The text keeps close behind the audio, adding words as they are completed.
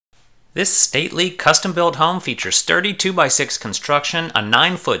This stately, custom-built home features sturdy 2x6 construction, a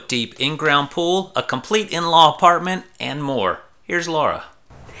 9-foot deep in-ground pool, a complete in-law apartment, and more. Here's Laura.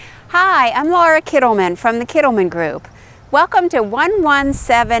 Hi, I'm Laura Kittleman from the Kittleman Group. Welcome to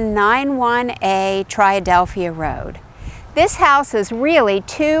 11791A TRIADELPHIA Road. This house is really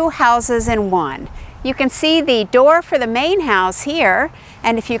two houses in one. You can see the door for the main house here,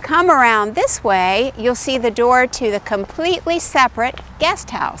 and if you come around this way, you'll see the door to the completely separate guest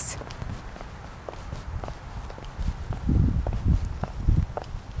house.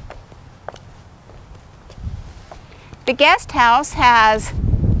 The guest house has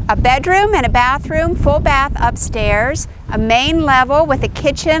a bedroom and a bathroom, full bath upstairs, a main level with a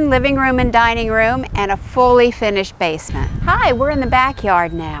kitchen, living room, and dining room, and a fully finished basement. Hi, we're in the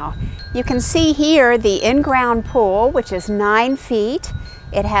backyard now. You can see here the in-ground pool, which is 9 feet.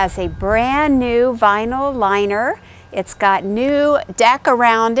 It has a brand new vinyl liner. It's got new deck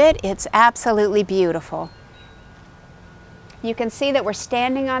around it. It's absolutely beautiful. You can see that we're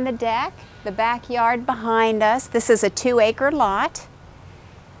standing on the deck, the backyard behind us. This is a 2-acre lot.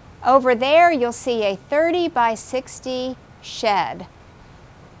 Over there you'll see a 30 by 60 shed.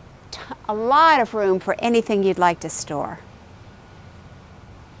 A lot of room for anything you'd like to store.